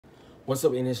What's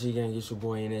up, N.S.G gang? It's your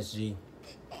boy N.S.G.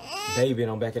 Baby,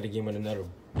 and I'm back at the game with another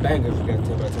banger. If you guys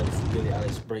tell this is Billie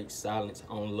Eilish Breaks Silence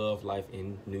on Love, Life,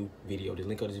 and New Video. The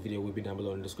link of this video will be down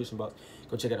below in the description box.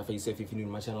 Go check it out for yourself. If you're new to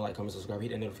my channel, like, comment, subscribe,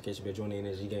 hit that notification bell, join the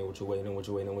N.S.G gang. What you're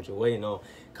waiting on,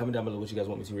 comment down below what you guys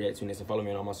want me to react to next, and follow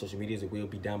me on all my social medias. It will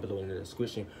be down below in the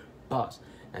description box.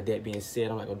 Now, that being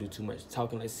said, I'm not going to do too much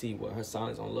talking. Let's see what her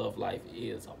silence on Love Life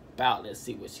is about. Let's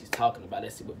see what she's talking about.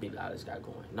 Let's see what Billie Eilish got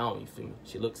going on. You feel me?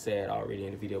 She looks sad already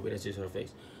in the video, but that's just her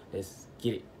face. Let's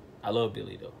get it. I love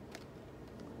Billie, though.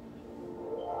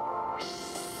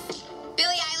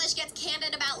 Billie Eilish gets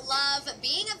candid about love,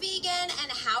 being a vegan,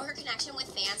 and how her connection with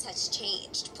fans has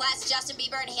changed. Plus, Justin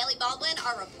Bieber and Hailey Baldwin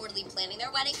are reportedly planning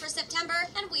their wedding for September,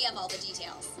 and we have all the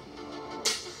details.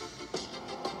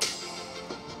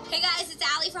 Hey guys, it's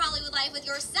Allie for Hollywood Life with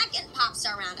your second pop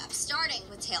star roundup, starting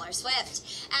with Taylor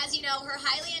Swift. As you know, her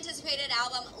highly anticipated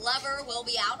album, Lover, will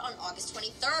be out on August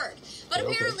 23rd. But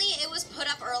apparently it was put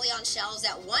up early on shelves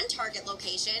at one Target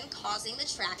location, causing the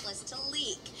track list to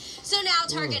leak. So now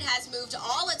Target has moved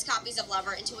all its copies of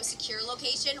Lover into a secure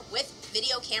location with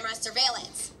video camera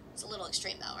surveillance. It's a little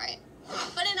extreme though, right?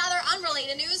 But in other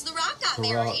unrelated news, The Rock got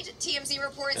married. TMZ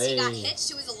reports he got hitched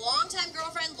to his longtime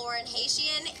girlfriend, Lauren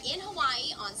Haitian, in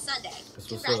Hawaii on Sunday.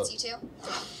 Congrats, you two.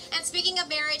 And speaking of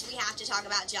marriage, we have to talk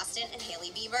about Justin and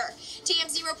Hailey Bieber.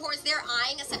 TMZ reports they're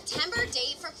eyeing a September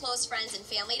date for close friends and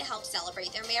family to help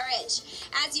celebrate their marriage.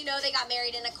 As you know, they got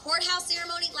married in a courthouse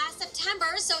ceremony last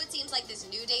September, so it seems like this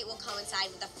new date will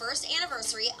coincide with the first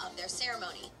anniversary of their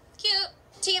ceremony. Cute.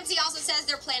 TMZ also says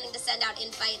they're planning to send out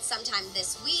invites sometime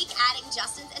this week, adding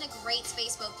Justin's in a great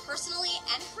space both personally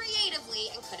and creatively,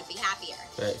 and couldn't be happier.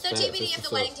 So TBD if the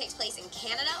wedding takes place in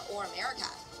Canada or America.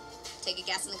 Take a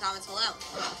guess in the comments below.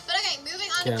 But okay,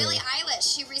 moving on to Billie Eilish.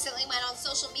 She recently went on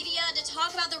social media to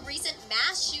talk about the recent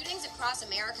mass shootings across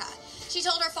America. She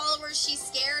told her followers she's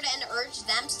scared and urged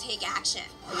them to take action.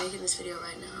 I'm making this video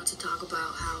right now to talk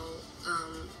about how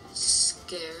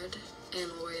scared and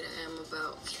worried I am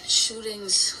about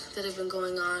shootings that have been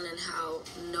going on and how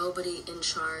nobody in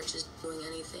charge is doing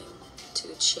anything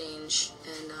to change,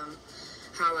 and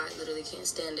how I literally can't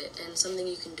stand it. And something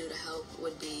you can do to help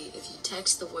would be if you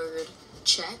text the word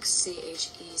CHECKS,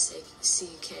 C-H-E-C-K-S,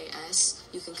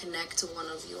 you can connect to one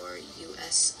of your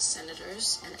U.S.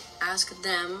 senators and ask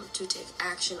them to take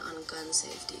action on gun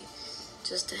safety.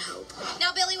 Just to help.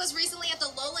 Now, Billie was recently at the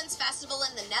Lowlands Festival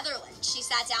in the Netherlands. She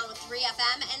sat down with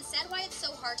 3FM and said why it's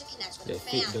so hard to connect with her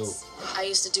fans. I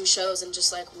used to do shows and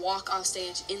just like walk off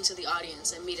stage into the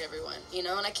audience and meet everyone, you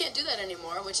know, and I can't do that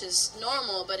anymore, which is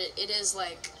normal, but it is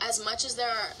like, as much as there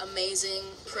are amazing,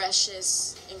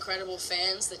 precious, incredible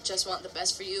fans that just want the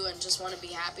best for you and just want to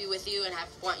be happy with you and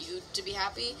want you to be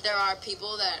happy, there are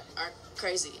people that are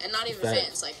crazy, and not even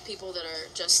fans, like people that are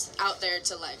just out there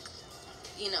to, like,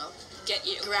 you know, get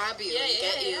you, grab you,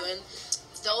 get you, and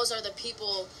those are the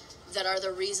people that are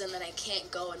the reason that I can't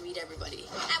go and meet everybody.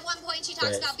 At one point, she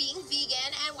talks about being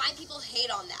vegan and why people hate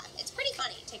on that. It's pretty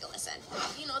funny. Take a listen.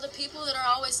 You know, the people that are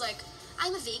always like,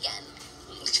 I'm a vegan,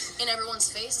 in everyone's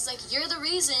face. It's like, you're the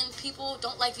reason people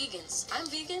don't like vegans. I'm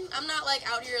vegan. I'm not like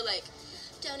out here like,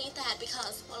 don't eat that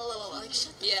because, like,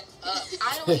 shut up.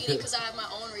 I don't eat it because I have my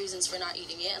own reasons for not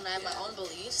eating it, and I have my own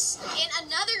beliefs. In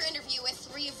another interview with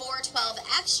 3412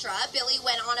 Extra, Billie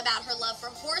went on about her love for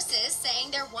horses,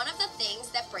 saying they're one of the things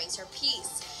that brings her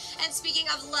peace. And speaking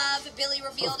of love, Billie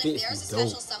revealed that there's a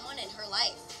special someone in her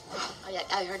life. Oh, yeah,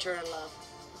 I heard you're in love.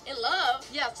 In love?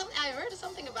 Yeah, I heard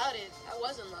something about it. I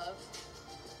was in love.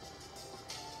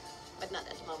 But not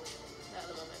at the moment. Not at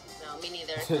the moment. No, me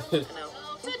neither. No.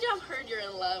 Good job, heard you're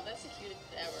in love. That's the cutest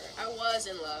ever. I was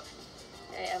in love.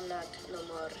 I am not no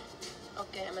more.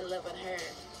 Okay, I'm in love with her.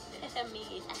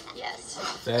 Me. Yes.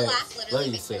 The laugh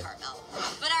literally makes my heart melt.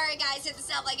 But alright guys, hit the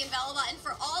sub, like, and bell button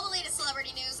for all the latest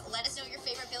celebrity news. Let us know your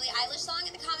favorite Billie Eilish song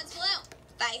in the comments below.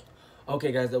 Bye.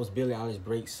 Okay guys, that was Billie Eilish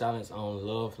Breaks Silence on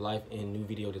Love, Life, and New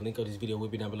Video. The link of this video will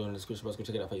be down below in the description box. Go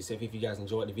check it out for yourself. If you guys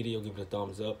enjoyed the video, give it a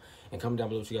thumbs up and comment down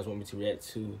below what you guys want me to react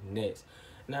to next.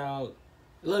 Now,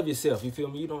 love yourself, you feel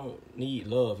me? You don't need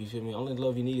love, you feel me? Only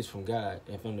love you need is from God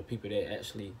and from the people that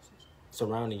actually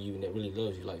surrounding you and that really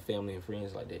loves you, like family and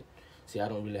friends like that. See, I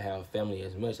don't really have family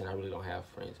as much, and I really don't have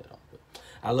friends at all. But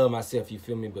I love myself, you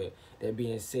feel me? But that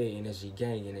being said, N.S.G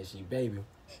gang, N.S.G baby,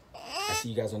 I see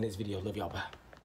you guys on the next video. Love y'all, bye.